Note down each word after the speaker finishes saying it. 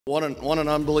What an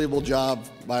unbelievable job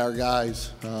by our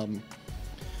guys. The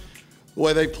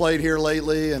way they played here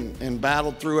lately and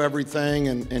battled through everything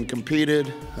and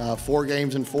competed 4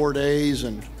 games in 4 days,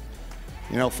 and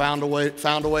found a way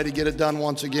to get it done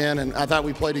once again. And I thought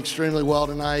we played extremely well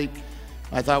tonight.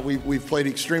 I thought we've played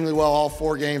extremely well all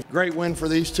 4 games. Great win for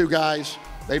these 2 guys.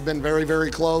 They've been very, very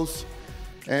close,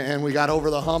 and we got over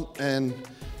the hump. And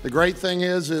the great thing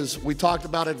is we talked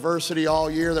about adversity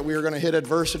all year, that we were going to hit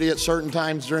adversity at certain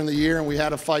times during the year, and we had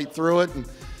to fight through it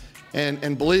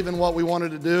and believe in what we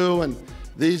wanted to do. And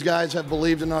these guys have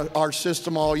believed in our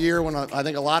system all year, when I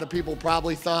think a lot of people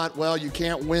probably thought, well, you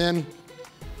can't win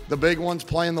the big ones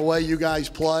playing the way you guys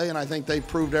play. And I think they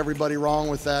proved everybody wrong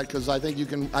with that, because I think you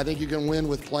can win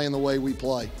with playing the way we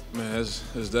play. Man, it's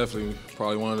definitely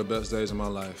probably one of the best days of my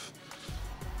life.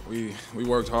 We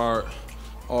worked hard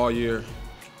all year.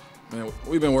 Man,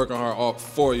 we've been working hard all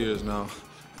 4 years now,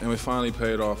 and we finally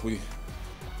paid off.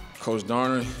 Coach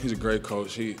Darner, he's a great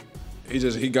coach. He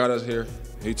got us here.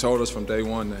 He told us from day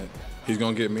one that he's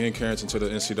gonna get me and Carrington to the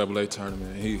NCAA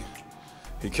tournament.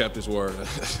 He kept his word.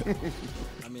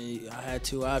 I mean, I had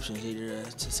 2 options: either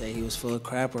to say he was full of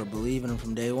crap or believe in him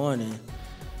from day one. And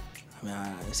I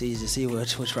mean, it's easy to see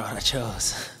which route I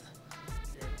chose.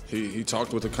 He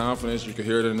talked with the confidence. You could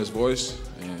hear it in his voice,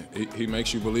 and he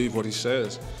makes you believe what he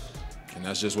says. And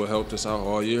that's just what helped us out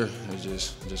all year. It's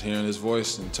just hearing his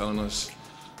voice and telling us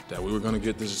that we were going to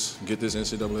get this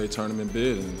NCAA tournament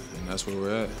bid, and that's where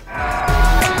we're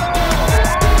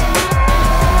at.